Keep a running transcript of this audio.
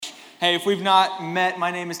Hey, if we've not met, my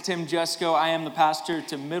name is Tim Jusko. I am the pastor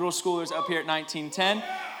to middle schoolers up here at 1910.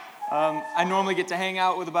 I normally get to hang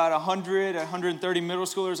out with about 130 middle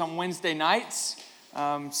schoolers on Wednesday nights.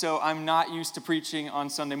 So I'm not used to preaching on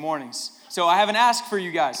Sunday mornings. So I have an ask for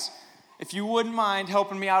you guys. If you wouldn't mind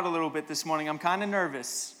helping me out a little bit this morning, I'm kind of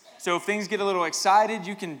nervous. So if things get a little excited,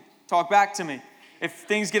 you can talk back to me. If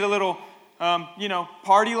things get a little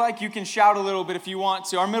party-like, you can shout a little bit if you want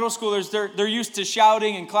to. Our middle schoolers, they're used to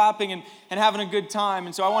shouting and clapping and having a good time.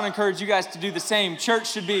 And so I want to encourage you guys to do the same.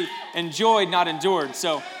 Church should be enjoyed, not endured.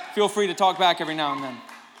 So feel free to talk back every now and then.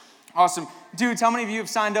 Awesome. Dudes, how many of you have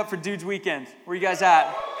signed up for Dudes Weekend? Where you guys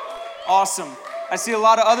at? Awesome. I see a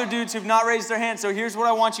lot of other dudes who've not raised their hands. So here's what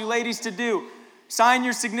I want you ladies to do. Sign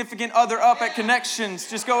your significant other up at Connections.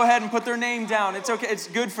 Just go ahead and put their name down. It's okay. It's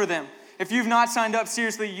good for them. If you've not signed up,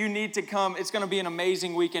 seriously, you need to come. It's going to be an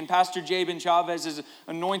amazing weekend. Pastor Jabin Chavez is an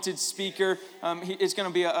anointed speaker. It's going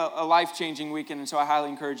to be a life-changing weekend, and so I highly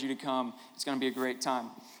encourage you to come. It's going to be a great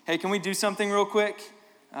time. Hey, can we do something real quick?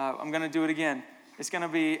 I'm going to do it again. It's going to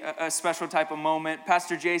be a special type of moment.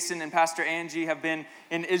 Pastor Jason and Pastor Angie have been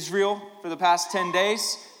in Israel for the past 10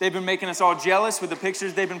 days. They've been making us all jealous with the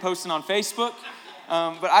pictures they've been posting on Facebook.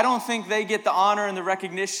 But I don't think they get the honor and the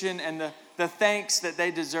recognition and the thanks that they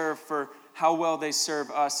deserve for how well they serve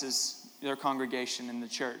us as their congregation in the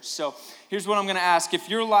church. So here's what I'm going to ask. If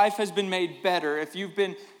your life has been made better, if you've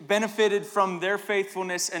been benefited from their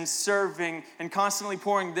faithfulness and serving and constantly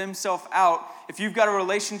pouring themselves out, if you've got a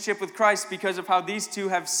relationship with Christ because of how these two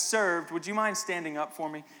have served, would you mind standing up for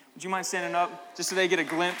me? Would you mind standing up just so they get a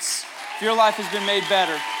glimpse? If your life has been made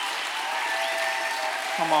better,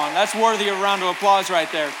 come on, that's worthy of a round of applause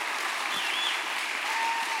right there.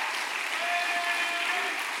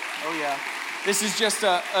 Oh yeah. This is just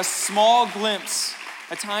a small glimpse,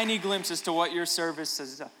 a tiny glimpse as to what your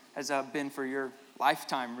service has been for your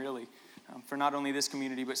lifetime, really, for not only this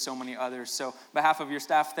community, but so many others. So on behalf of your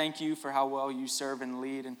staff, thank you for how well you serve and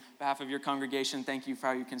lead. And on behalf of your congregation, thank you for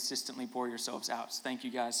how you consistently pour yourselves out. So thank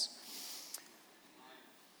you, guys.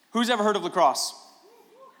 Who's ever heard of lacrosse?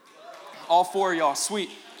 All four of y'all,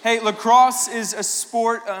 sweet. Hey, lacrosse is a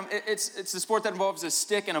sport. It's a sport that involves a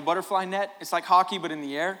stick and a butterfly net. It's like hockey, but in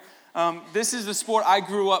the air. This is the sport I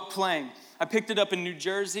grew up playing. I picked it up in New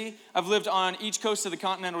Jersey. I've lived on each coast of the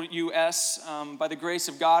continental U.S. By the grace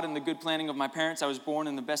of God and the good planning of my parents. I was born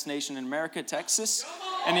in the best nation in America, Texas.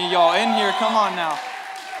 Any of y'all in here? Come on now.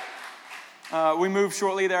 We moved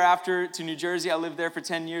shortly thereafter to New Jersey. I lived there for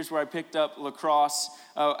 10 years where I picked up lacrosse.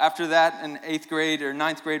 After that, in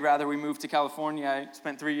 9th grade, we moved to California. I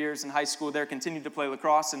spent 3 years in high school there, continued to play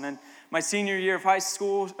lacrosse. And then my senior year of high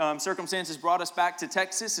school, circumstances brought us back to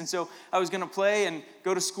Texas. And so I was going to play and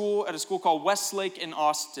go to school at a school called Westlake in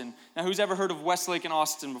Austin. Now, who's ever heard of Westlake in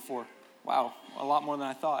Austin before? Wow, a lot more than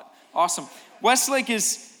I thought. Awesome. Westlake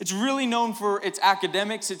it's really known for its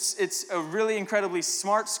academics. It's a really incredibly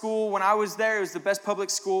smart school. When I was there, it was the best public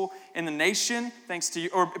school in the nation, thanks to you,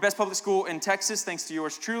 or best public school in Texas, thanks to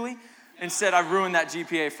yours truly. Instead, I've ruined that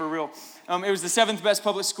GPA for real. It was the 7th best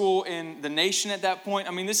public school in the nation at that point.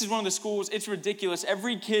 I mean, this is one of the schools, it's ridiculous.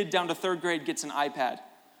 Every kid down to 3rd grade gets an iPad.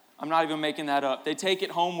 I'm not even making that up. They take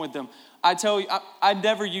it home with them. I tell you, I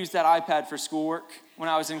never used that iPad for schoolwork when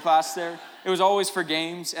I was in class there. It was always for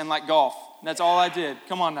games and like golf. That's all I did.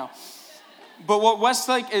 Come on now. But what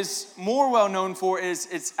Westlake is more well known for is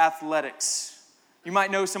its athletics. You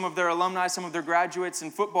might know some of their alumni, some of their graduates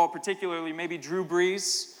in football particularly, maybe Drew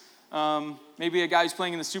Brees, maybe a guy who's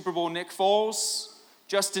playing in the Super Bowl, Nick Foles,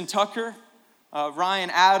 Justin Tucker,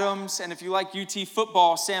 Ryan Adams, and if you like UT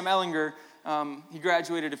football, Sam Ehlinger. He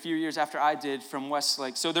graduated a few years after I did from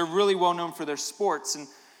Westlake. So they're really well known for their sports. And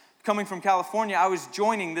coming from California, I was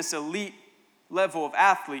joining this elite level of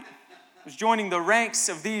athlete. I was joining the ranks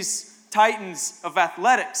of these titans of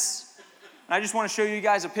athletics. And I just want to show you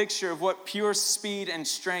guys a picture of what pure speed and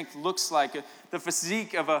strength looks like, the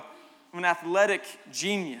physique of an athletic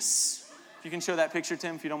genius. If you can show that picture,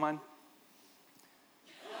 Tim, if you don't mind.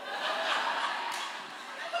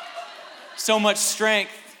 So much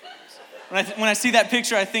strength. When I see that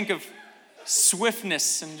picture, I think of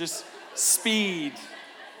swiftness and just speed.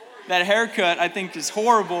 That haircut, I think, is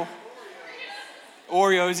horrible.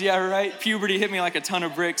 Oreos, yeah, right? Puberty hit me like a ton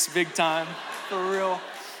of bricks, big time, for real.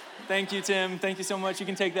 Thank you, Tim. Thank you so much. You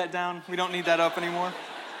can take that down. We don't need that up anymore.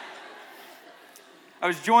 I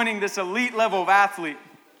was joining this elite level of athlete.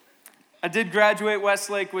 I did graduate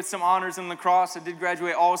Westlake with some honors in lacrosse. I did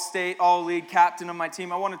graduate All-State, All-League, captain of my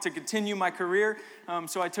team. I wanted to continue my career,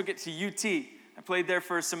 so I took it to UT. I played there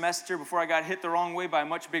for a semester before I got hit the wrong way by a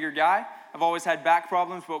much bigger guy. I've always had back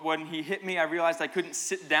problems, but when he hit me, I realized I couldn't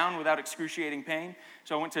sit down without excruciating pain.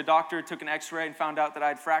 So I went to a doctor, took an x-ray, and found out that I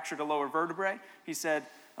had fractured a lower vertebrae. He said,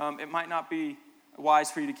 it might not be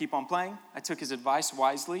wise for you to keep on playing. I took his advice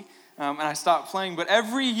wisely, and I stopped playing. But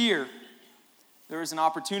every year, there is an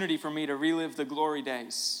opportunity for me to relive the glory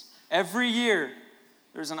days. Every year,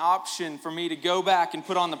 there's an option for me to go back and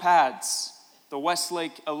put on the pads, the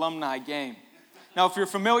Westlake alumni game. Now, if you're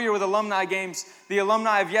familiar with alumni games, the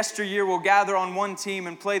alumni of yesteryear will gather on one team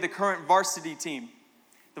and play the current varsity team.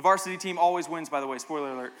 The varsity team always wins, by the way,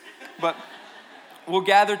 spoiler alert. But we'll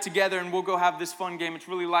gather together and we'll go have this fun game. It's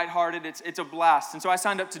really lighthearted. It's a blast. And so I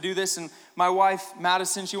signed up to do this, and my wife,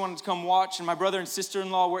 Madison, she wanted to come watch, and my brother and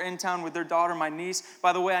sister-in-law were in town with their daughter, my niece.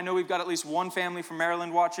 By the way, I know we've got at least one family from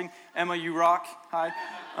Maryland watching. Emma, you rock. Hi.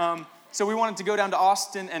 So we wanted to go down to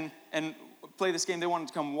Austin and play this game. They wanted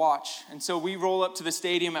to come watch. And so we roll up to the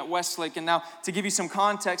stadium at Westlake. And now, to give you some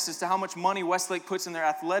context as to how much money Westlake puts in their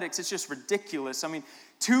athletics, it's just ridiculous. I mean,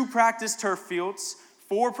 2 practice turf fields,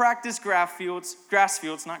 4 practice grass fields,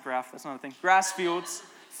 not graph, that's not a thing, grass fields,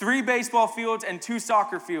 3 baseball fields, and 2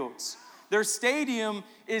 soccer fields. Their stadium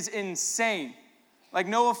is insane. Like,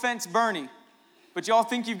 no offense, Bernie, but y'all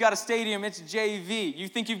think you've got a stadium, it's JV. You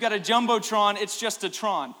think you've got a Jumbotron, it's just a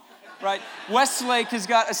Tron, right? Westlake has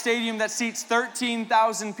got a stadium that seats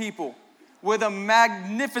 13,000 people with a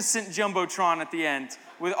magnificent Jumbotron at the end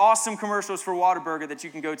with awesome commercials for Whataburger that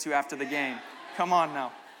you can go to after the game. Come on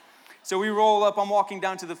now. So we roll up, I'm walking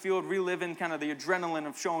down to the field, reliving kind of the adrenaline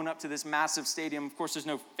of showing up to this massive stadium. Of course, there's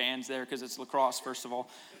no fans there because it's lacrosse, first of all,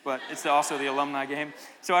 but it's also the alumni game.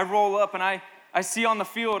 So I roll up and I see on the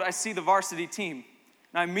field, I see the varsity team.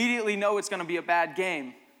 And I immediately know it's going to be a bad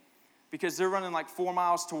game because they're running like 4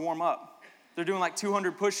 miles to warm up. They're doing like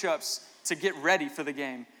 200 push-ups to get ready for the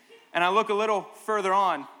game. And I look a little further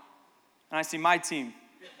on and I see my team.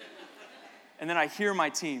 And then I hear my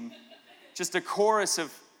team. Just a chorus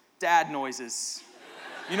of dad noises.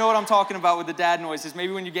 You know what I'm talking about with the dad noises.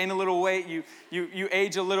 Maybe when you gain a little weight, you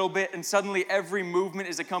age a little bit, and suddenly every movement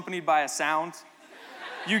is accompanied by a sound.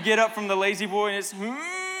 You get up from the lazy boy and it's,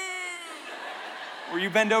 or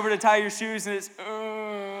you bend over to tie your shoes and it's,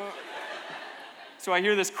 So I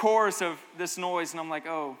hear this chorus of this noise and I'm like,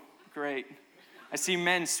 oh, great. I see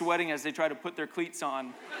men sweating as they try to put their cleats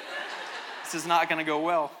on. This is not gonna go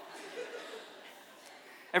well.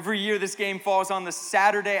 Every year this game falls on the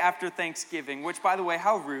Saturday after Thanksgiving, which, by the way,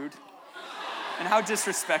 how rude and how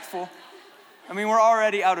disrespectful. I mean, we're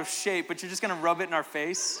already out of shape, but you're just going to rub it in our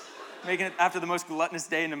face, making it after the most gluttonous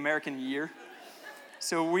day in American year.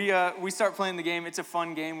 So we start playing the game. It's a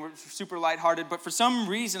fun game. We're super lighthearted, but for some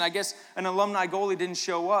reason, I guess an alumni goalie didn't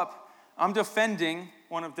show up. I'm defending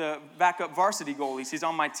one of the backup varsity goalies. He's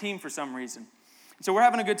on my team for some reason. So we're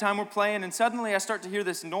having a good time. We're playing, and suddenly I start to hear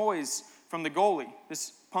this noise from the goalie,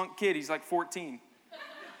 this punk kid. He's like 14. And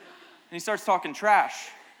he starts talking trash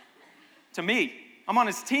to me. I'm on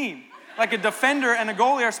his team. Like, a defender and a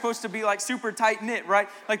goalie are supposed to be like super tight-knit, right?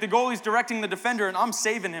 Like, the goalie's directing the defender and I'm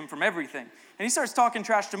saving him from everything. And he starts talking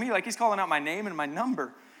trash to me like he's calling out my name and my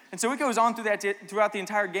number. And so it goes on throughout the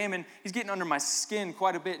entire game, and he's getting under my skin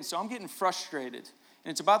quite a bit. And so I'm getting frustrated.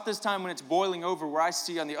 And it's about this time when it's boiling over where I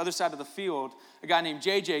see on the other side of the field, a guy named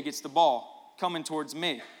JJ gets the ball coming towards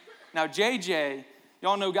me. Now, JJ,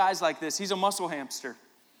 y'all know guys like this. He's a muscle hamster.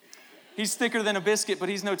 He's thicker than a biscuit, but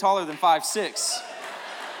he's no taller than 5'6".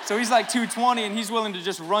 So he's like 220, and he's willing to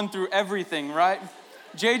just run through everything, right?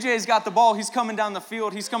 JJ's got the ball. He's coming down the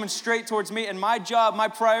field. He's coming straight towards me, and my job, my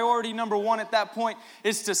priority number one at that point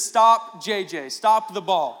is to stop JJ, stop the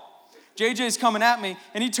ball. JJ's coming at me,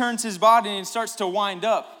 and he turns his body and starts to wind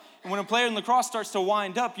up. And when a player in lacrosse starts to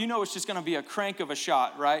wind up, you know it's just going to be a crank of a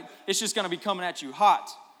shot, right? It's just going to be coming at you hot.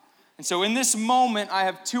 And so in this moment, I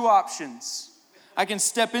have 2 options. I can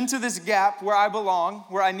step into this gap where I belong,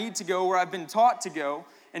 where I need to go, where I've been taught to go,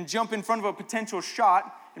 and jump in front of a potential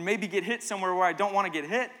shot and maybe get hit somewhere where I don't want to get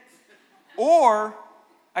hit. Or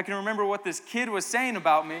I can remember what this kid was saying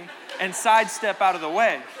about me and sidestep out of the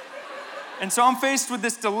way. And so I'm faced with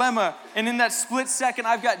this dilemma, and in that split second,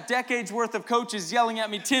 I've got decades worth of coaches yelling at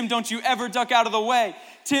me, Tim, don't you ever duck out of the way.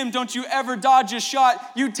 Tim, don't you ever dodge a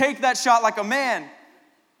shot. You take that shot like a man.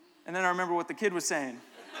 And then I remember what the kid was saying.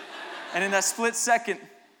 And in that split second,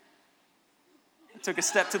 I took a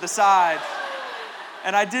step to the side.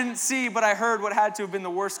 And I didn't see, but I heard what had to have been the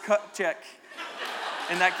worst cut check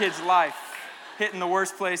in that kid's life, hitting the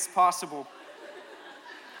worst place possible.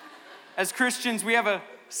 As Christians, we have a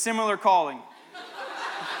similar calling.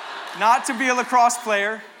 Not to be a lacrosse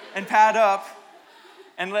player and pad up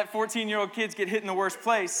and let 14-year-old kids get hit in the worst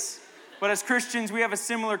place. But as Christians, we have a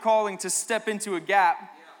similar calling to step into a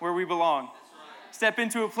gap where we belong. Step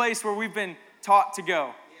into a place where we've been taught to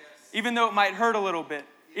go. Even though it might hurt a little bit,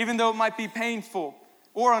 even though it might be painful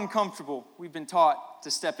or uncomfortable, we've been taught to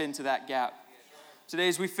step into that gap. Today,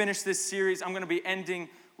 as we finish this series, I'm going to be ending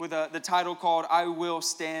with the title called, I Will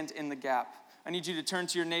Stand in the Gap. I need you to turn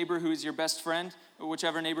to your neighbor who is your best friend, or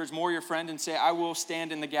whichever neighbor is more your friend, and say, I will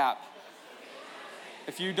stand in the gap.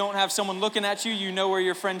 If you don't have someone looking at you, you know where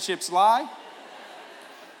your friendships lie.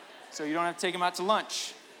 So you don't have to take them out to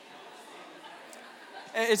lunch.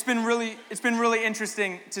 It's been really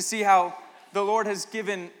interesting to see how the Lord has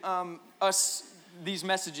given us these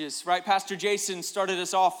messages, right? Pastor Jason started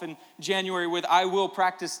us off in January with, I will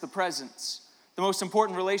practice the presence. The most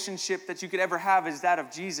important relationship that you could ever have is that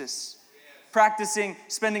of Jesus. Practicing,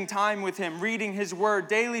 spending time with him, reading his word,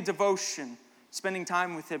 daily devotion, spending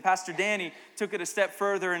time with him. Pastor Danny took it a step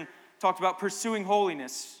further and talked about pursuing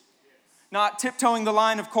holiness. Not tiptoeing the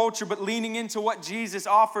line of culture, but leaning into what Jesus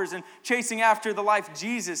offers and chasing after the life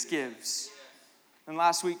Jesus gives. And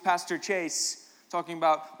last week, Pastor Chase talking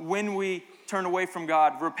about when we turn away from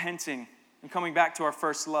God, repenting and coming back to our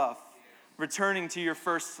first love. Returning to your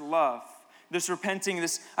first love. This repenting,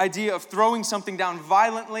 this idea of throwing something down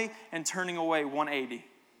violently and turning away 180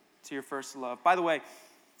 to your first love. By the way,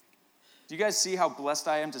 do you guys see how blessed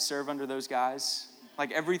I am to serve under those guys?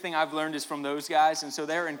 Like everything I've learned is from those guys, and so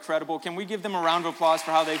they're incredible. Can we give them a round of applause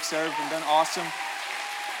for how they've served and done awesome?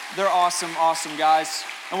 They're awesome, awesome guys.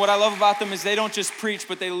 And what I love about them is they don't just preach,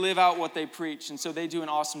 but they live out what they preach. And so they do an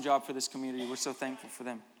awesome job for this community. We're so thankful for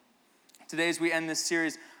them. Today, as we end this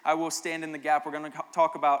series, I Will Stand in the Gap. We're going to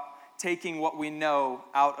talk about taking what we know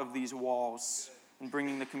out of these walls and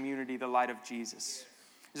bringing the community the light of Jesus.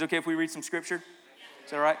 Is it okay if we read some scripture? Is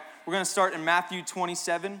that all right? We're going to start in Matthew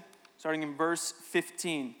 27, starting in verse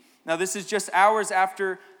 15. Now, this is just hours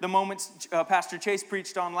after the moments Pastor Chase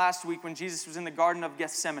preached on last week when Jesus was in the Garden of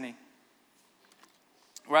Gethsemane.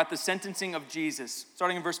 We're at the sentencing of Jesus,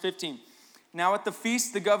 starting in verse 15. Now at the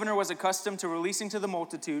feast, the governor was accustomed to releasing to the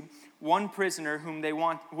multitude one prisoner whom they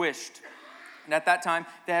wished. And at that time,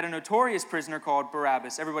 they had a notorious prisoner called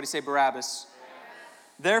Barabbas. Everybody say Barabbas.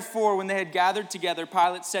 Therefore, when they had gathered together,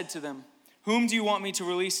 Pilate said to them, whom do you want me to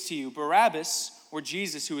release to you, Barabbas or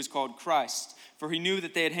Jesus, who is called Christ? For he knew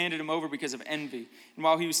that they had handed him over because of envy. And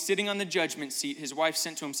while he was sitting on the judgment seat, his wife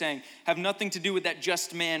sent to him, saying, have nothing to do with that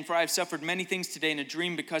just man, for I have suffered many things today in a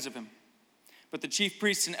dream because of him. But the chief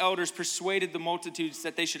priests and elders persuaded the multitudes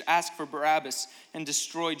that they should ask for Barabbas and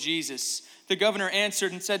destroy Jesus. The governor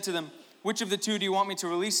answered and said to them, which of the two do you want me to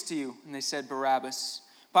release to you? And they said, Barabbas.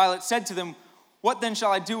 Pilate said to them, what then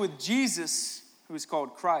shall I do with Jesus, who is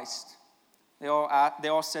called Christ? They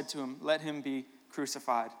all said to him, let him be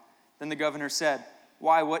crucified. Then the governor said,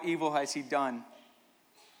 why, what evil has he done?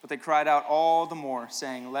 But they cried out all the more,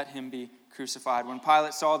 saying, let him be crucified. When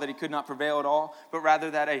Pilate saw that he could not prevail at all, but rather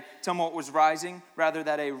that a tumult was rising, rather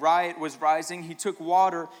that a riot was rising, he took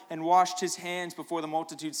water and washed his hands before the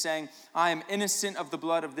multitude, saying, I am innocent of the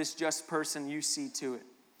blood of this just person, you see to it.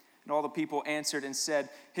 And all the people answered and said,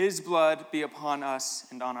 his blood be upon us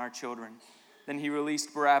and on our children. Then he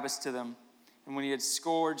released Barabbas to them. And when he had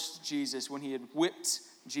scourged Jesus, when he had whipped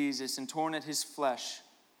Jesus and torn at his flesh,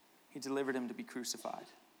 he delivered him to be crucified.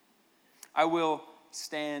 I will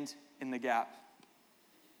stand in the gap.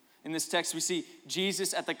 In this text, we see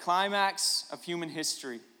Jesus at the climax of human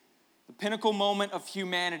history, the pinnacle moment of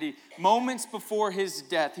humanity, moments before his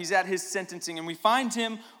death. He's at his sentencing, and we find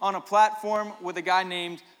him on a platform with a guy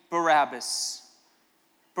named Barabbas.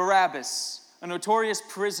 Barabbas, a notorious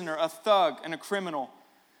prisoner, a thug, and a criminal.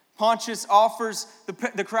 Pontius offers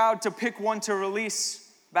the crowd to pick one to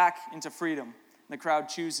release back into freedom. The crowd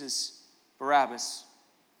chooses Barabbas.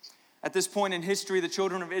 At this point in history, the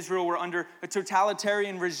children of Israel were under a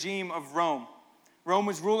totalitarian regime of Rome. Rome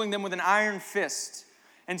was ruling them with an iron fist.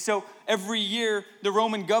 And so every year, the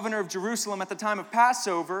Roman governor of Jerusalem at the time of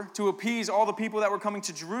Passover, to appease all the people that were coming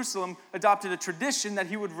to Jerusalem, adopted a tradition that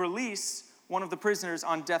he would release one of the prisoners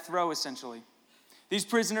on death row, essentially. These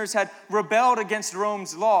prisoners had rebelled against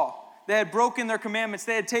Rome's law. They had broken their commandments.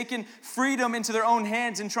 They had taken freedom into their own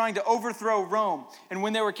hands in trying to overthrow Rome. And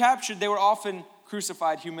when they were captured, they were often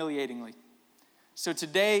crucified humiliatingly. So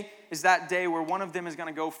today is that day where one of them is going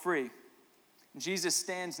to go free. Jesus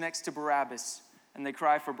stands next to Barabbas, and they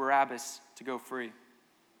cry for Barabbas to go free.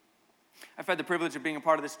 I've had the privilege of being a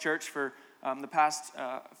part of this church for the past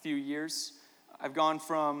few years. I've gone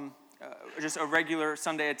from just a regular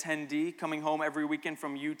Sunday attendee, coming home every weekend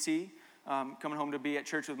from UT, coming home to be at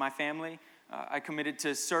church with my family, I committed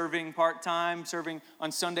to serving part-time, serving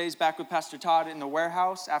on Sundays back with Pastor Todd in the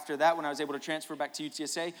warehouse. After that, when I was able to transfer back to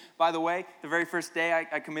UTSA. By the way, the very first day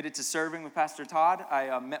I committed to serving with Pastor Todd,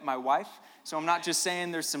 I met my wife. So I'm not just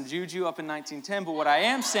saying there's some juju up in 1910, but what I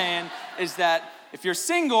am saying is that if you're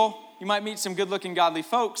single, you might meet some good-looking, godly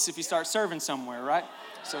folks if you start serving somewhere, right?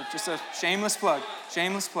 So just a shameless plug.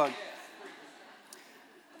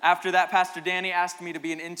 After that, Pastor Danny asked me to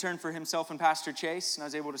be an intern for himself and Pastor Chase, and I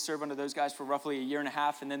was able to serve under those guys for roughly a year and a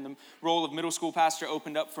half, and then the role of middle school pastor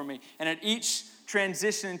opened up for me. And at each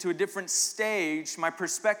transition into a different stage, my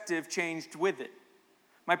perspective changed with it.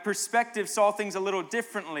 My perspective saw things a little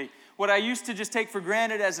differently. What I used to just take for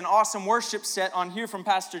granted as an awesome worship set on here from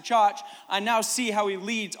Pastor Chach, I now see how he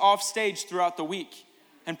leads off stage throughout the week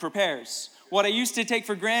and prepares. What I used to take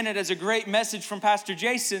for granted as a great message from Pastor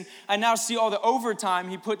Jason, I now see all the overtime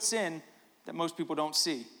he puts in that most people don't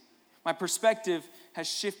see. My perspective has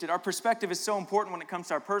shifted. Our perspective is so important when it comes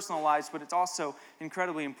to our personal lives, but it's also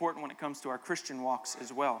incredibly important when it comes to our Christian walks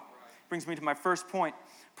as well. Brings me to my first point.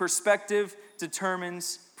 Perspective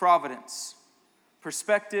determines providence.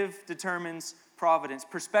 Perspective determines providence.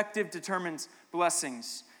 Perspective determines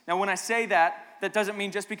blessings. Now, when I say that, that doesn't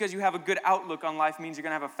mean just because you have a good outlook on life means you're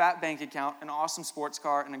going to have a fat bank account, an awesome sports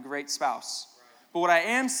car, and a great spouse. But what I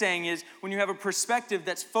am saying is when you have a perspective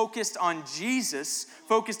that's focused on Jesus,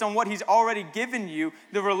 focused on what he's already given you,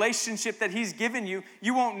 the relationship that he's given you,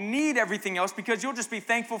 you won't need everything else because you'll just be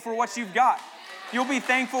thankful for what you've got. You'll be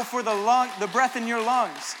thankful for the breath in your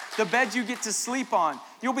lungs, the bed you get to sleep on.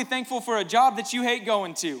 You'll be thankful for a job that you hate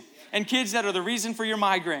going to, and kids that are the reason for your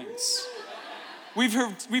migraines. We've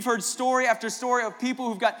heard story after story of people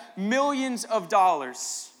who've got millions of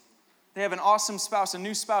dollars. They have an awesome spouse, a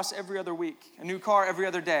new spouse every other week, a new car every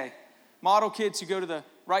other day. Model kids who go to the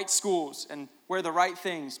right schools and wear the right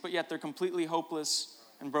things, but yet they're completely hopeless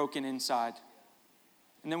and broken inside.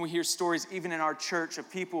 And then we hear stories even in our church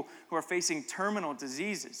of people who are facing terminal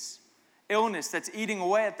diseases, illness that's eating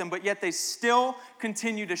away at them, but yet they still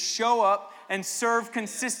continue to show up and serve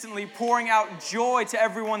consistently, pouring out joy to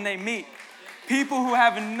everyone they meet. People who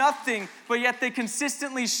have nothing, but yet they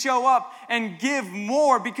consistently show up and give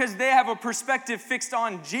more because they have a perspective fixed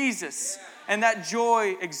on Jesus, and that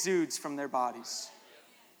joy exudes from their bodies.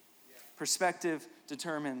 Perspective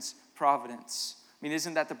determines providence. I mean,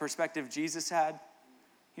 isn't that the perspective Jesus had?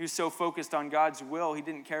 He was so focused on God's will, he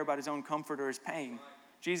didn't care about his own comfort or his pain.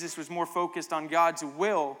 Jesus was more focused on God's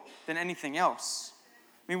will than anything else.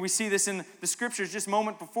 I mean, we see this in the scriptures just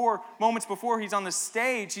moments before he's on the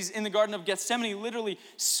stage. He's in the Garden of Gethsemane, literally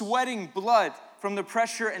sweating blood from the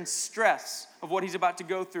pressure and stress of what he's about to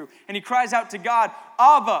go through. And he cries out to God,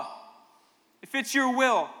 Abba, if it's your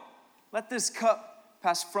will, let this cup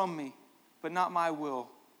pass from me, but not my will,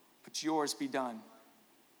 but yours be done.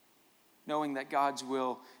 Knowing that God's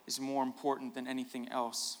will is more important than anything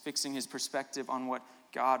else, fixing his perspective on what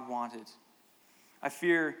God wanted. I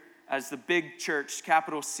fear as the big church,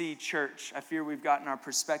 capital C church, I fear we've gotten our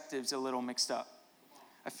perspectives a little mixed up.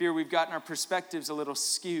 I fear we've gotten our perspectives a little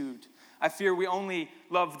skewed. I fear we only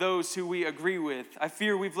love those who we agree with. I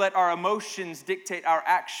fear we've let our emotions dictate our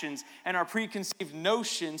actions, and our preconceived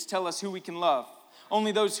notions tell us who we can love.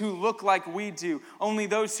 Only those who look like we do. Only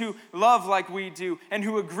those who love like we do, and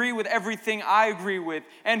who agree with everything I agree with,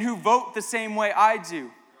 and who vote the same way I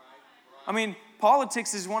do. I mean,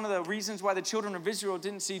 politics is one of the reasons why the children of Israel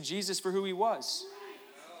didn't see Jesus for who he was.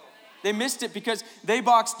 They missed it because they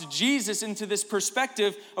boxed Jesus into this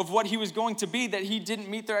perspective of what he was going to be, that he didn't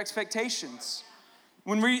meet their expectations.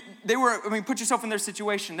 Put yourself in their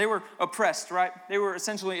situation. They were oppressed, right? They were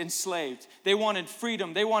essentially enslaved. They wanted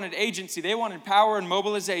freedom. They wanted agency. They wanted power and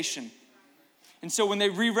mobilization. And so when they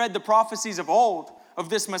reread the prophecies of old, of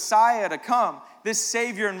this Messiah to come, this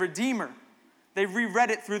Savior and Redeemer, they reread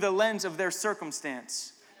it through the lens of their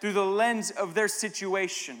circumstance, through the lens of their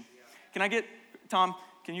situation. Can I get, Tom,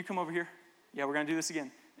 can you come over here? Yeah, we're going to do this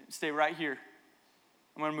again. Stay right here.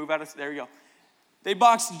 I'm going to move out of, there you go. They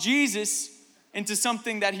boxed Jesus into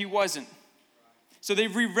something that he wasn't. So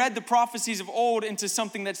they've reread the prophecies of old into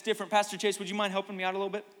something that's different. Pastor Chase, would you mind helping me out a little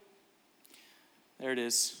bit? There it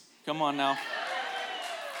is. Come on now.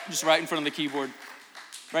 Just right in front of the keyboard.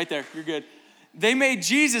 Right there, you're good. They made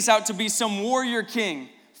Jesus out to be some warrior king,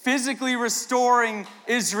 physically restoring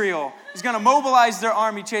Israel. He's going to mobilize their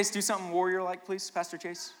army. Chase, do something warrior-like, please, Pastor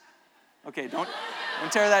Chase. Okay, don't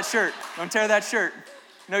tear that shirt. Don't tear that shirt.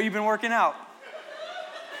 I know you've been working out.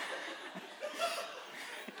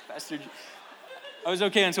 I was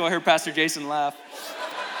okay until I heard Pastor Jason laugh.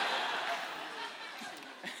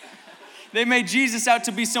 They made Jesus out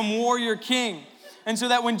to be some warrior king. And so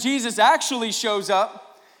that when Jesus actually shows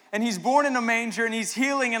up, and he's born in a manger, and he's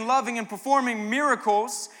healing and loving and performing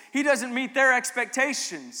miracles, he doesn't meet their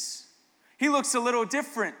expectations. He looks a little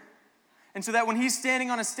different. And so that when he's standing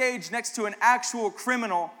on a stage next to an actual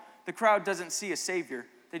criminal, the crowd doesn't see a savior.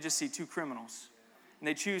 They just see two criminals. And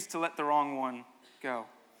they choose to let the wrong one go.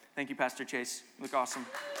 Thank you, Pastor Chase. You look awesome.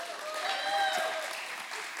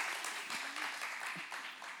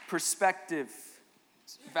 Perspective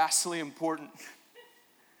is vastly important.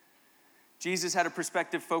 Jesus had a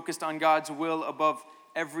perspective focused on God's will above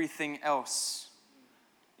everything else.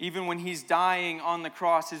 Even when he's dying on the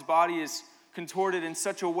cross, his body is contorted in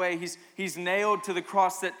such a way, he's nailed to the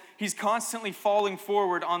cross that he's constantly falling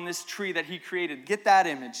forward on this tree that he created. Get that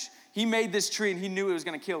image. He made this tree and he knew it was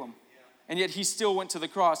going to kill him. And yet he still went to the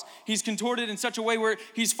cross. He's contorted in such a way where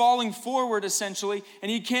he's falling forward essentially,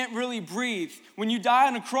 and he can't really breathe. When you die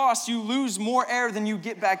on a cross, you lose more air than you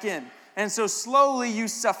get back in. And so slowly you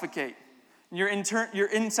suffocate. And your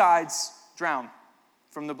insides drown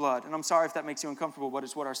from the blood. And I'm sorry if that makes you uncomfortable, but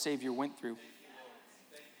it's what our Savior went through.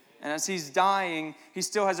 And as he's dying, he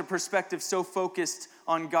still has a perspective so focused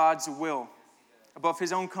on God's will above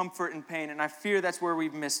his own comfort and pain. And I fear that's where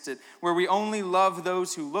we've missed it, where we only love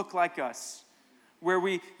those who look like us, where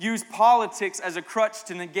we use politics as a crutch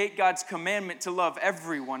to negate God's commandment to love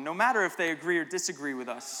everyone, no matter if they agree or disagree with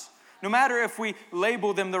us, no matter if we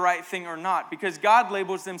label them the right thing or not, because God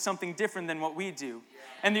labels them something different than what we do.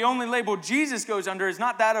 And the only label Jesus goes under is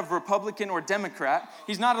not that of Republican or Democrat.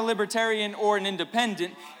 He's not a libertarian or an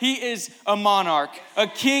independent. He is a monarch, a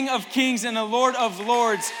king of kings and a lord of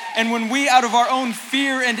lords. And when we, out of our own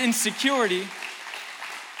fear and insecurity,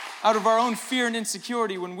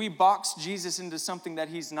 when we box Jesus into something that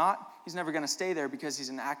he's not, he's never going to stay there because he's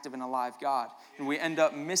an active and alive God. And we end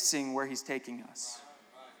up missing where he's taking us.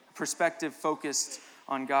 Perspective focused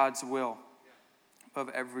on God's will above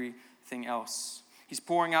everything else. He's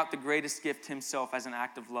pouring out the greatest gift himself as an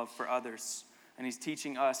act of love for others. And he's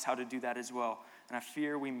teaching us how to do that as well. And I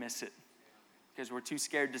fear we miss it because we're too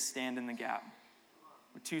scared to stand in the gap.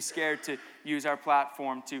 We're too scared to use our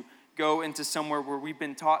platform to go into somewhere where we've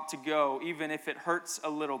been taught to go, even if it hurts a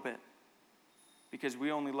little bit. Because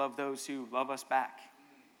we only love those who love us back,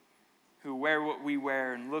 who wear what we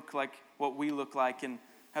wear and look like what we look like and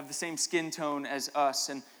have the same skin tone as us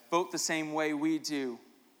and vote the same way we do.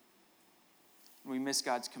 We miss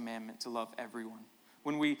God's commandment to love everyone.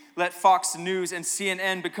 When we let Fox News and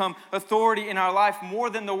CNN become authority in our life more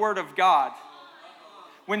than the Word of God.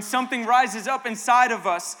 When something rises up inside of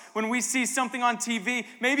us, when we see something on TV,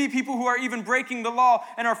 maybe people who are even breaking the law,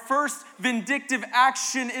 and our first vindictive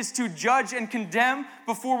action is to judge and condemn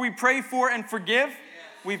before we pray for and forgive,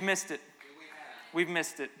 we've missed it. We've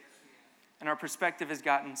missed it. And our perspective has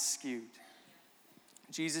gotten skewed.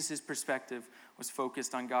 Jesus' perspective was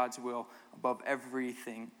focused on God's will above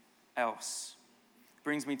everything else.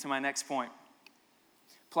 Brings me to my next point.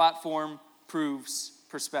 Platform proves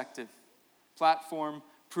perspective. Platform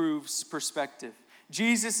proves perspective.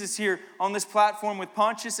 Jesus is here on this platform with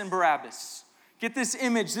Pontius and Barabbas. Get this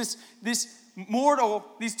image. This mortal,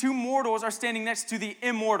 these two mortals are standing next to the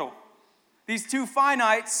immortal. These two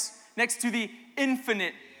finites next to the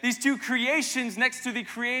infinite. These two creations next to the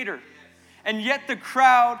Creator. And yet the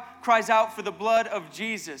crowd cries out for the blood of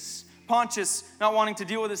Jesus. Pontius, not wanting to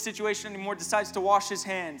deal with the situation anymore, decides to wash his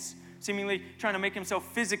hands, seemingly trying to make himself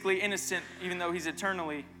physically innocent, even though he's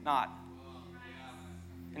eternally not.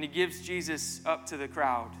 And he gives Jesus up to the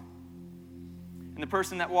crowd. And the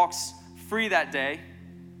person that walks free that day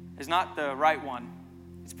is not the right one.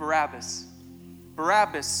 It's Barabbas.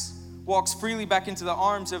 Barabbas walks freely back into the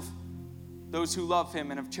arms of those who love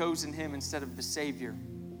him and have chosen him instead of the Savior.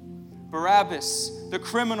 Barabbas, the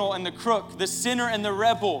criminal and the crook, the sinner and the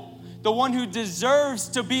rebel, the one who deserves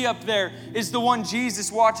to be up there, is the one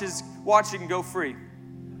Jesus watching go free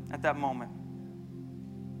at that moment.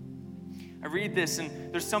 I read this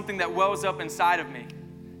and there's something that wells up inside of me.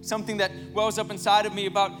 Something that wells up inside of me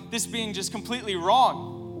about this being just completely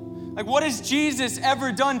wrong. Like, what has Jesus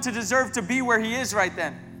ever done to deserve to be where he is right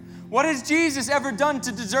then? What has Jesus ever done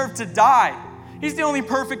to deserve to die? He's the only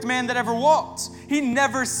perfect man that ever walked. He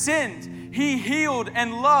never sinned. He healed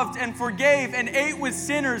and loved and forgave and ate with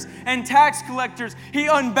sinners and tax collectors. He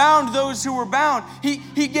unbound those who were bound. He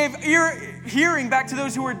gave hearing back to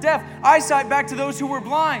those who were deaf, eyesight back to those who were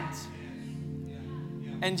blind.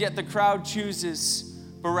 And yet the crowd chooses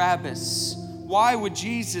Barabbas. Why would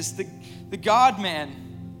Jesus, the God-man,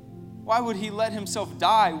 why would he let himself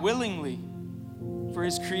die willingly for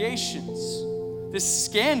his creations? This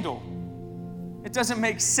scandal. It doesn't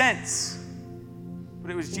make sense. But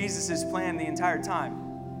it was Jesus' plan the entire time.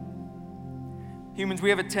 Humans, we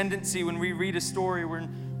have a tendency when we read a story,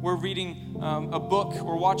 when we're reading a book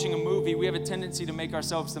or watching a movie, we have a tendency to make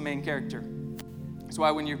ourselves the main character. That's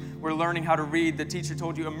why when we're learning how to read, the teacher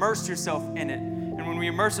told you, immerse yourself in it. And when we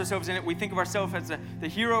immerse ourselves in it, we think of ourselves as the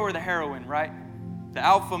hero or the heroine, right? The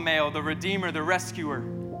alpha male, the redeemer, the rescuer,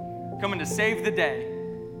 coming to save the day.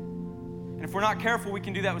 And if we're not careful, we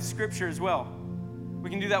can do that with Scripture as well. We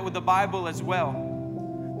can do that with the Bible as well.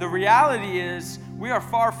 The reality is, we are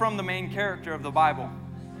far from the main character of the Bible.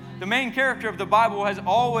 The main character of the Bible has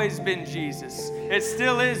always been Jesus. It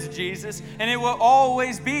still is Jesus, and it will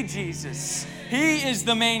always be Jesus. He is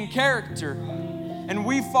the main character, and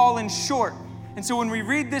we've fallen short. And so when we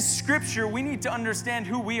read this Scripture, we need to understand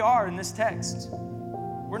who we are in this text.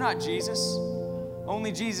 We're not Jesus.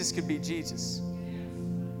 Only Jesus could be Jesus.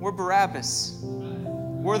 We're Barabbas.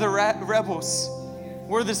 We're the rebels.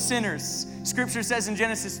 We're the sinners. Scripture says in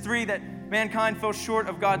Genesis 3 that mankind fell short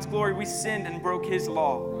of God's glory. We sinned and broke His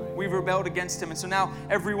law. We rebelled against Him. And so now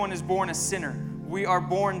everyone is born a sinner. We are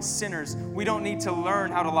born sinners. We don't need to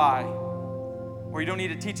learn how to lie. Or you don't need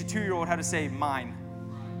to teach a 2-year-old how to say mine.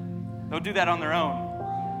 They'll do that on their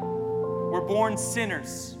own. We're born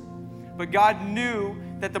sinners. But God knew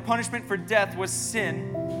that the punishment for death was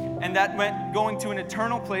sin, and that meant going to an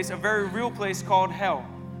eternal place, a very real place called hell,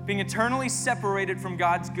 being eternally separated from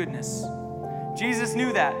God's goodness. Jesus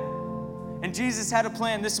knew that, and Jesus had a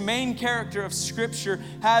plan. This main character of Scripture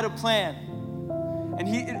had a plan, and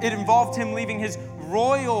it involved Him leaving His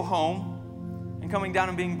royal home and coming down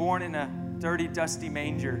and being born in a dirty, dusty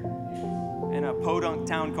manger in a podunk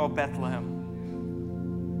town called Bethlehem.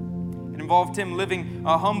 It involved Him living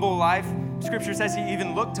a humble life. Scripture says He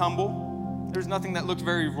even looked humble. There's nothing that looked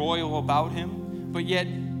very royal about Him, but yet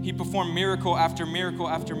He performed miracle after miracle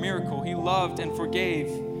after miracle. He loved and forgave.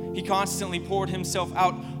 He constantly poured Himself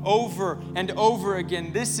out over and over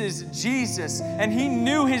again. This is Jesus, and He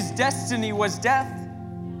knew His destiny was death.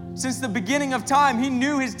 Since the beginning of time, He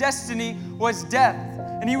knew His destiny was death,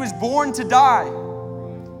 and He was born to die.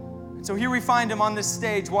 And so here we find Him on this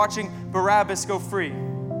stage watching Barabbas go free.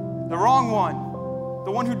 The wrong one,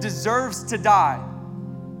 the one who deserves to die.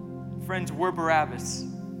 Friends, we're Barabbas.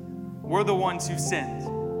 We're the ones who sinned.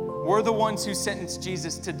 We're the ones who sentenced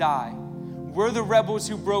Jesus to die. We're the rebels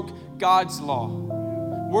who broke God's law.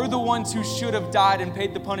 We're the ones who should have died and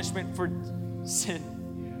paid the punishment for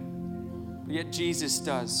sin. But yet Jesus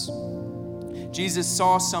does. Jesus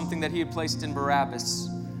saw something that He had placed in Barabbas,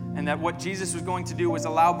 and that what Jesus was going to do was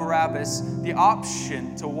allow Barabbas the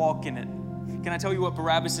option to walk in it. Can I tell you what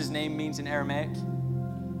Barabbas' name means in Aramaic?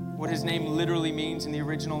 What his name literally means in the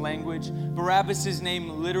original language? Barabbas'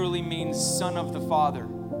 name literally means son of the Father.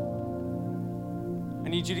 I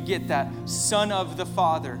need you to get that. Son of the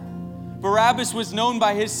Father. Barabbas was known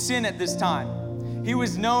by his sin at this time. He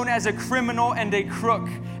was known as a criminal and a crook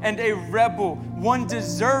and a rebel, one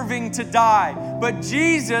deserving to die. But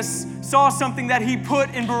Jesus saw something that He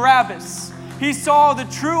put in Barabbas. He saw the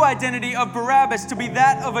true identity of Barabbas to be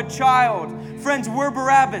that of a child. Friends, we're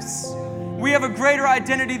Barabbas. We have a greater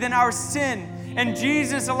identity than our sin. And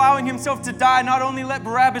Jesus, allowing Himself to die, not only let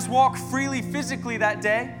Barabbas walk freely physically that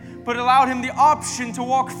day, but allowed him the option to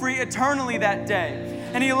walk free eternally that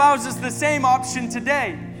day. And He allows us the same option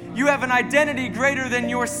today. You have an identity greater than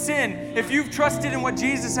your sin. If you've trusted in what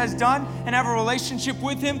Jesus has done and have a relationship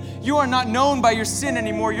with Him, you are not known by your sin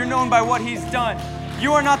anymore. You're known by what He's done.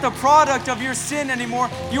 You are not the product of your sin anymore.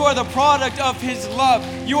 You are the product of His love.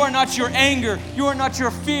 You are not your anger. You are not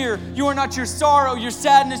your fear. You are not your sorrow, your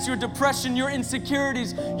sadness, your depression, your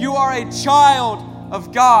insecurities. You are a child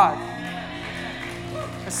of God,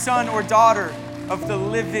 a son or daughter of the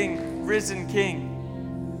living, risen King.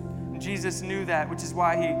 And Jesus knew that, which is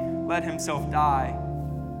why He let Himself die.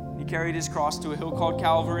 He carried His cross to a hill called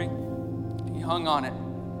Calvary. He hung on it.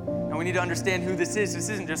 And we need to understand who this is. This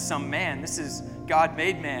isn't just some man. This is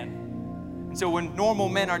God-made man. And so when normal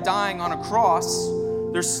men are dying on a cross,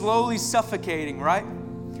 they're slowly suffocating, right?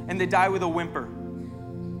 And they die with a whimper.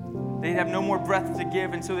 They have no more breath to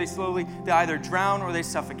give, and so they either drown or they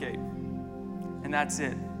suffocate. And that's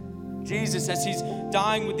it. Jesus, as He's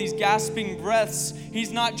dying with these gasping breaths,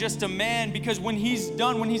 He's not just a man, because when He's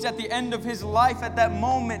done, when He's at the end of His life, at that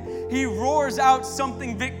moment, He roars out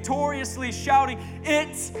something victoriously, shouting, "It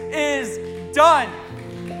is done."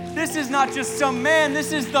 This is not just some man.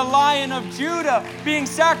 This is the Lion of Judah being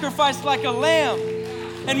sacrificed like a lamb.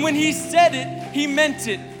 And when He said it, He meant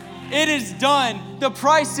it. It is done. The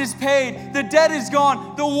price is paid. The debt is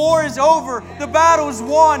gone. The war is over. The battle is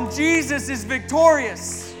won. Jesus is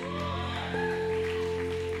victorious.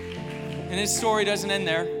 And His story doesn't end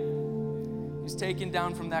there. He was taken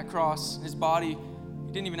down from that cross. His body,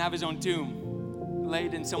 He didn't even have His own tomb.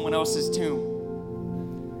 Laid in someone else's tomb.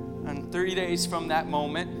 And 3 days from that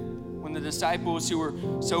moment, when the disciples who were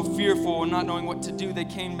so fearful and not knowing what to do, they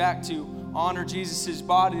came back to honor Jesus'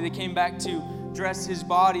 body. They came back to dress his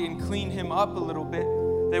body and clean him up a little bit.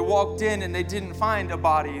 They walked in and they didn't find a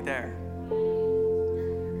body there.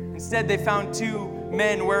 Instead, they found 2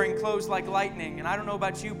 men wearing clothes like lightning. And I don't know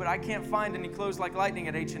about you, but I can't find any clothes like lightning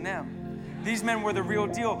at H&M. These men were the real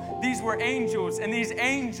deal. These were angels. And these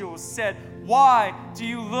angels said, "Why do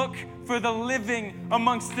you look for the living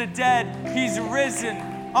amongst the dead? He's risen."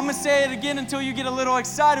 I'm going to say it again until you get a little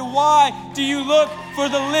excited. Why do you look for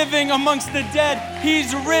the living amongst the dead?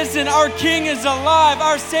 He's risen. Our King is alive.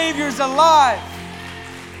 Our Savior's alive.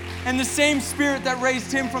 And the same Spirit that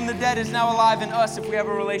raised him from the dead is now alive in us if we have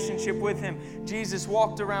a relationship with him. Jesus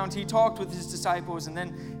walked around, he talked with his disciples, and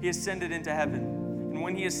then he ascended into heaven. And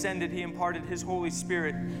when he ascended, he imparted his Holy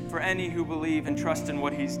Spirit for any who believe and trust in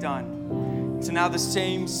what he's done. So now the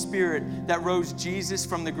same Spirit that rose Jesus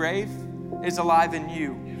from the grave is alive in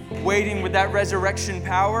you, waiting with that resurrection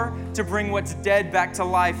power to bring what's dead back to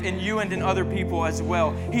life in you and in other people as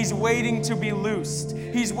well. He's waiting to be loosed.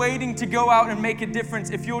 He's waiting to go out and make a difference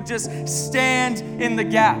if you'll just stand in the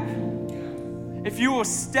gap. If you will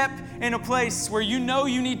step in a place where you know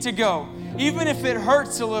you need to go, even if it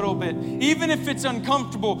hurts a little bit, even if it's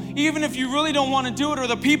uncomfortable, even if you really don't want to do it, or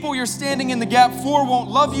the people you're standing in the gap for won't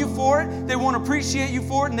love you for it, they won't appreciate you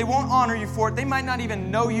for it, and they won't honor you for it. They might not even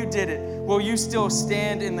know you did it. Will you still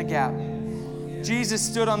stand in the gap? Jesus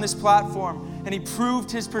stood on this platform and he proved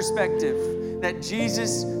his perspective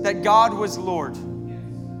that God was Lord,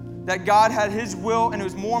 that God had his will and it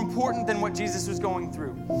was more important than what Jesus was going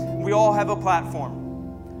through. We all have a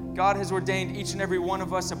platform. God has ordained each and every one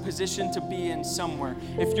of us a position to be in somewhere.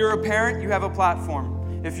 If you're a parent, you have a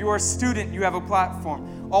platform. If you're a student, you have a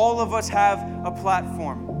platform. All of us have a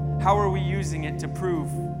platform. How are we using it to prove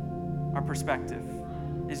our perspective?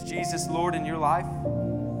 Is Jesus Lord in your life?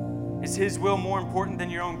 Is his will more important than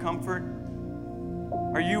your own comfort?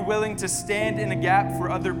 Are you willing to stand in a gap for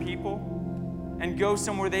other people and go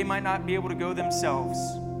somewhere they might not be able to go themselves,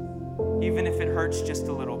 even if it hurts just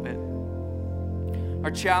a little bit?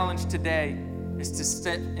 Our challenge today is to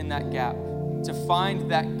step in that gap, to find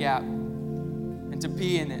that gap, and to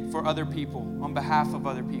be in it for other people, on behalf of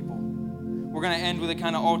other people. We're going to end with a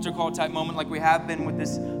kind of altar call type moment like we have been with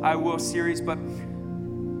this I Will series, but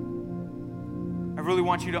I really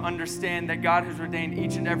want you to understand that God has ordained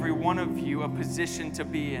each and every one of you a position to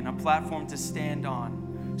be in, a platform to stand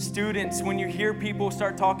on. Students, when you hear people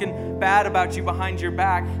start talking bad about you behind your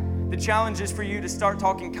back, the challenge is for you to start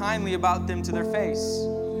talking kindly about them to their face.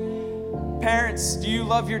 Parents, do you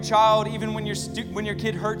love your child even when your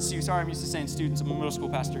kid hurts you? Sorry, I'm used to saying students. I'm a middle school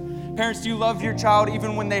pastor. Parents, do you love your child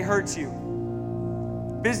even when they hurt you?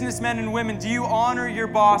 Businessmen and women, do you honor your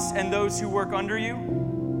boss and those who work under you?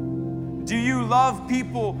 Do you love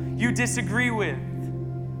people you disagree with?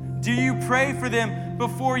 Do you pray for them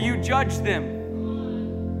before you judge them?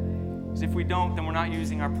 Because if we don't, then we're not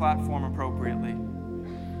using our platform appropriately.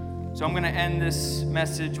 So I'm going to end this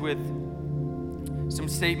message with some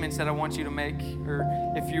statements that I want you to make, or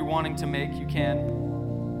if you're wanting to make, you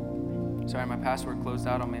can. Sorry, my password closed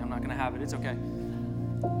out on me. I'm not going to have it. It's okay.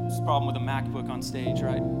 There's a problem with a MacBook on stage,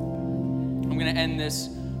 right? I'm going to end this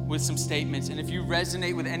with some statements. And if you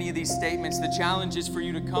resonate with any of these statements, the challenge is for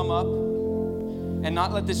you to come up and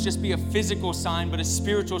not let this just be a physical sign, but a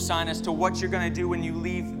spiritual sign as to what you're going to do when you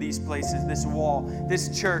leave these places, this wall,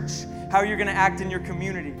 this church, how you're going to act in your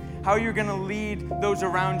community, how you're going to lead those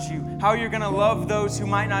around you, how you're going to love those who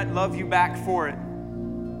might not love you back for it.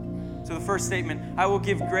 So the first statement, I will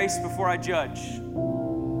give grace before I judge.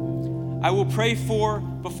 I will pray for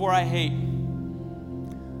before I hate.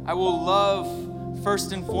 I will love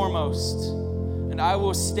first and foremost. And I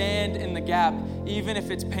will stand in the gap, even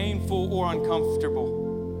if it's painful or uncomfortable.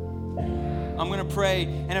 I'm going to pray,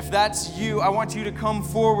 and if that's you, I want you to come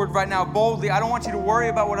forward right now boldly. I don't want you to worry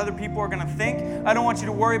about what other people are going to think. I don't want you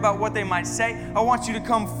to worry about what they might say. I want you to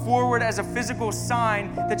come forward as a physical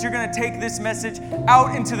sign that you're going to take this message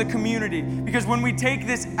out into the community. Because when we take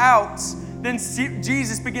this out, then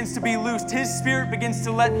Jesus begins to be loosed. His Spirit begins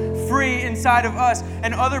to let free inside of us,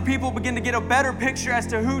 and other people begin to get a better picture as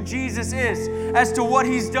to who Jesus is, as to what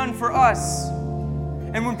He's done for us.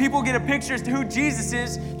 And when people get a picture as to who Jesus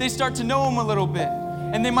is, they start to know Him a little bit.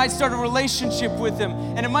 And they might start a relationship with Him.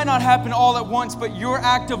 And it might not happen all at once, but your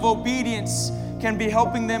act of obedience can be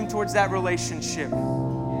helping them towards that relationship.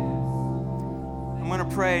 I'm going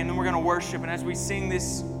to pray, and then we're going to worship. And as we sing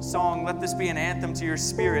this song, let this be an anthem to your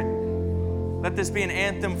spirit. Let this be an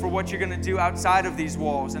anthem for what you're going to do outside of these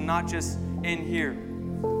walls and not just in here.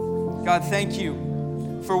 God, thank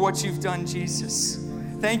you for what you've done, Jesus.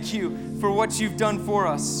 Thank you for what you've done for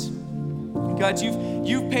us. God,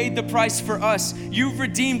 you've paid the price for us. You've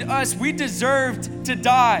redeemed us. We deserved to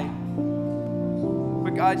die.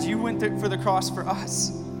 But God, you went for the cross for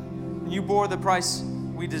us. You bore the price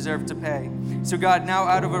we deserve to pay. So God, now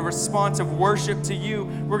out of a response of worship to you,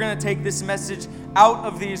 we're going to take this message out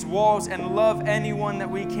of these walls and love anyone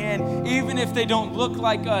that we can, even if they don't look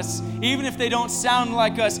like us, even if they don't sound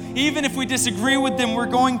like us, even if we disagree with them, we're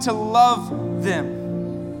going to love them.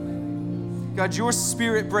 God, your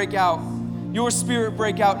spirit break out. Your spirit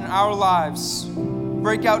break out in our lives,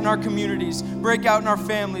 break out in our communities, break out in our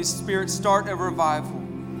families. Spirit, start a revival.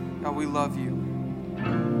 God, we love you.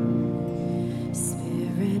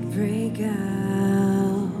 Spirit, break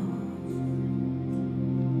out.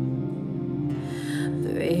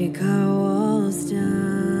 Break our walls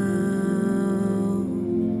down.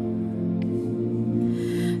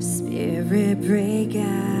 Spirit, break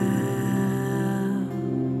out.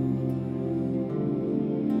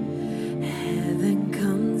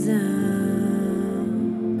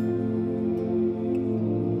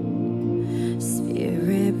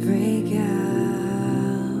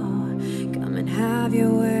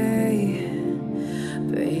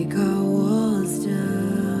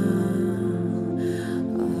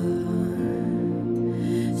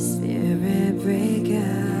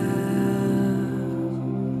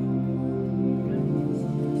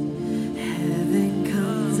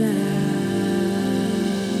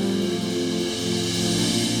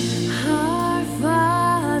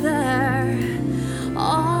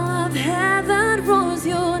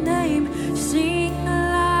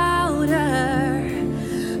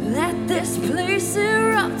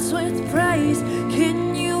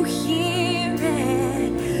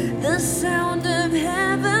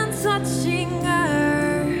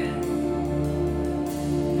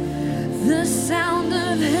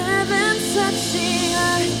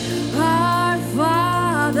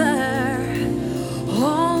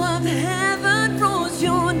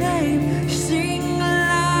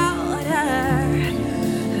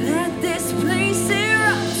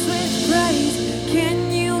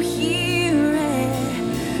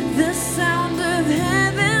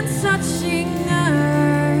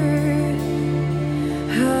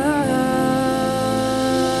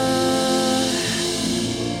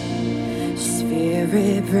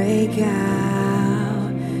 Break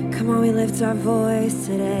out. Come on, we lift our voice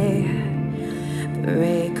today.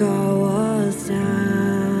 Break our walls down.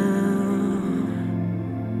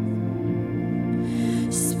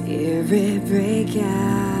 Spirit, break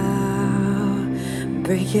out.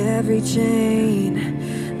 Break every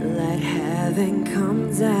chain. Let heaven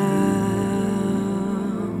come down.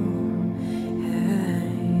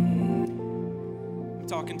 I'm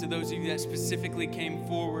talking to those of you that specifically came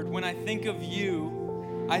forward. When I think of you,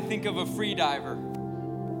 I think of a free diver.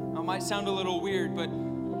 It might sound a little weird, but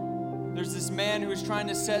there's this man who was trying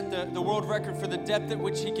to set the world record for the depth at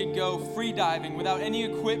which he could go free diving without any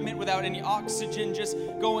equipment, without any oxygen, just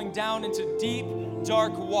going down into deep,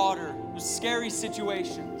 dark water. It was scary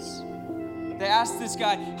situations. They asked this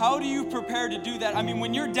guy, how do you prepare to do that? I mean,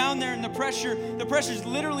 when you're down there in the pressure's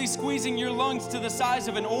literally squeezing your lungs to the size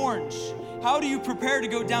of an orange. How do you prepare to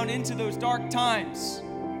go down into those dark times?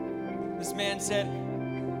 This man said,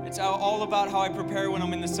 it's all about how I prepare when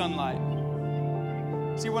I'm in the sunlight.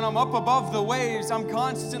 See, when I'm up above the waves, I'm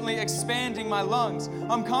constantly expanding my lungs.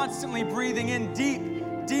 I'm constantly breathing in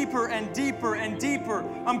deeper and deeper and deeper.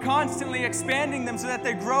 I'm constantly expanding them so that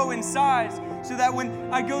they grow in size, so that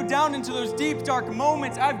when I go down into those deep, dark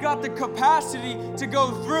moments, I've got the capacity to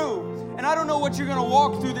go through. And I don't know what you're going to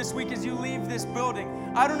walk through this week as you leave this building.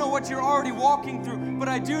 I don't know what you're already walking through, but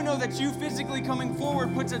I do know that you physically coming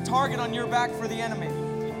forward puts a target on your back for the enemy.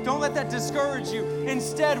 Don't let that discourage you.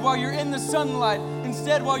 Instead, while you're in the sunlight,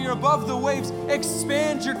 instead, while you're above the waves,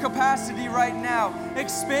 expand your capacity right now.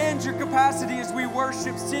 Expand your capacity as we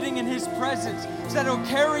worship, sitting in His presence, so that He'll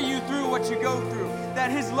carry you through what you go through, that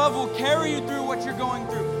His love will carry you through what you're going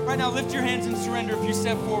through. Right now, lift your hands and surrender if you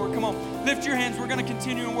step forward. Come on, lift your hands. We're going to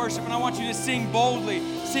continue in worship, and I want you to sing boldly,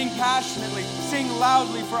 sing passionately, sing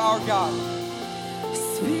loudly for our God.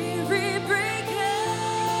 Spirit, break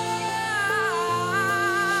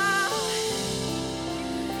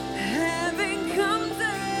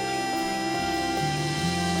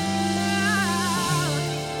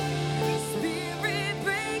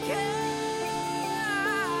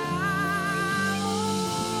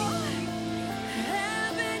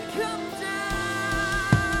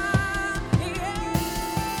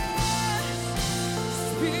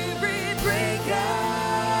break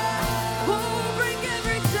out. Oh, break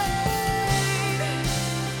every chain.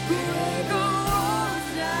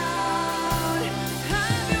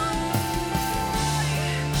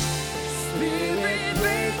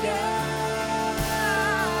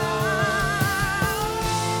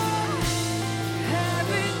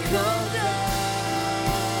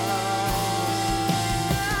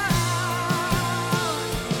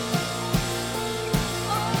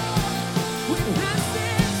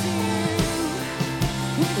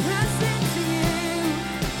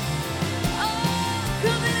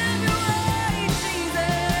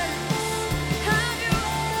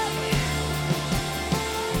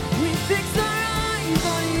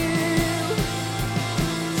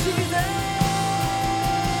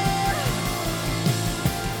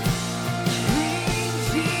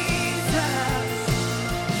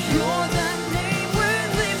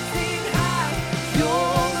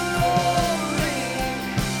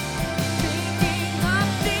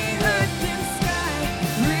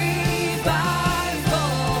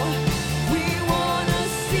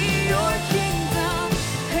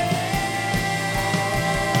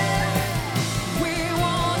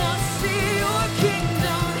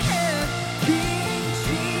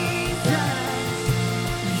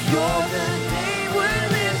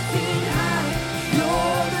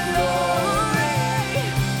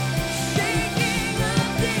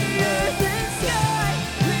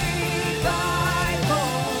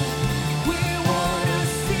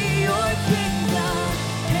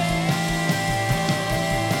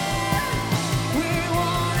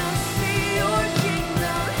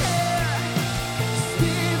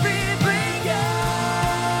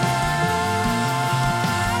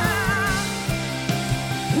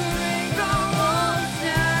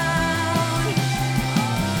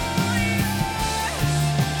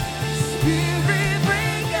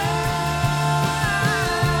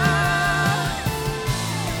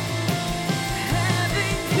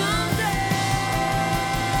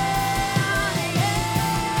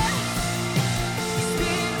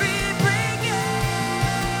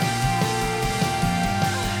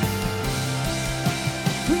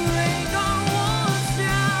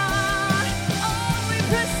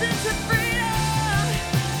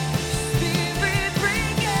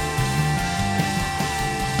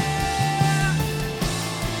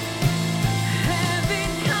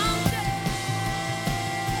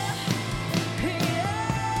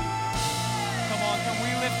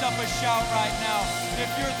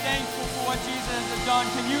 you're thankful for what Jesus has done,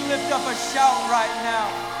 can you lift up a shout right now?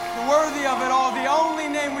 Worthy of it all, the only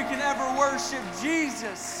name we can ever worship,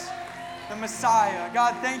 Jesus, the Messiah.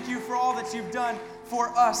 God, thank you for all that you've done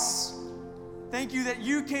for us. Thank you that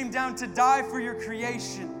you came down to die for your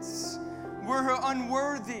creations. We're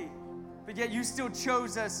unworthy, but yet you still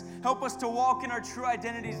chose us. Help us to walk in our true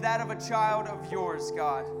identities, that of a child of yours,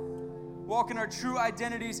 God. Walk in our true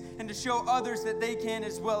identities and to show others that they can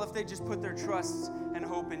as well if they just put their trust and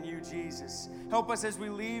hope in you, Jesus. Help us as we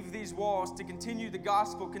leave these walls to continue the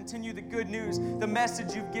gospel, continue the good news, the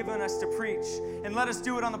message you've given us to preach, and let us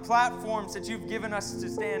do it on the platforms that you've given us to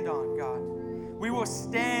stand on, God. We will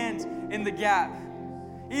stand in the gap.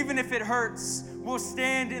 Even if it hurts, we'll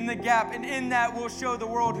stand in the gap, and in that we'll show the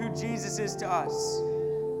world who Jesus is to us.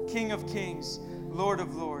 King of kings, Lord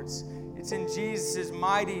of lords. It's in Jesus'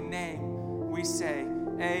 mighty name we say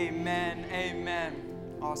amen, amen.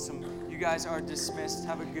 Awesome. You guys are dismissed.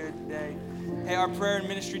 Have a good day. Hey, our prayer and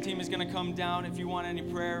ministry team is going to come down if you want any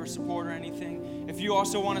prayer or support or anything. If you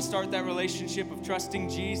also want to start that relationship of trusting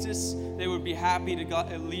Jesus, they would be happy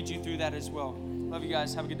to lead you through that as well. Love you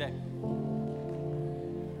guys. Have a good day.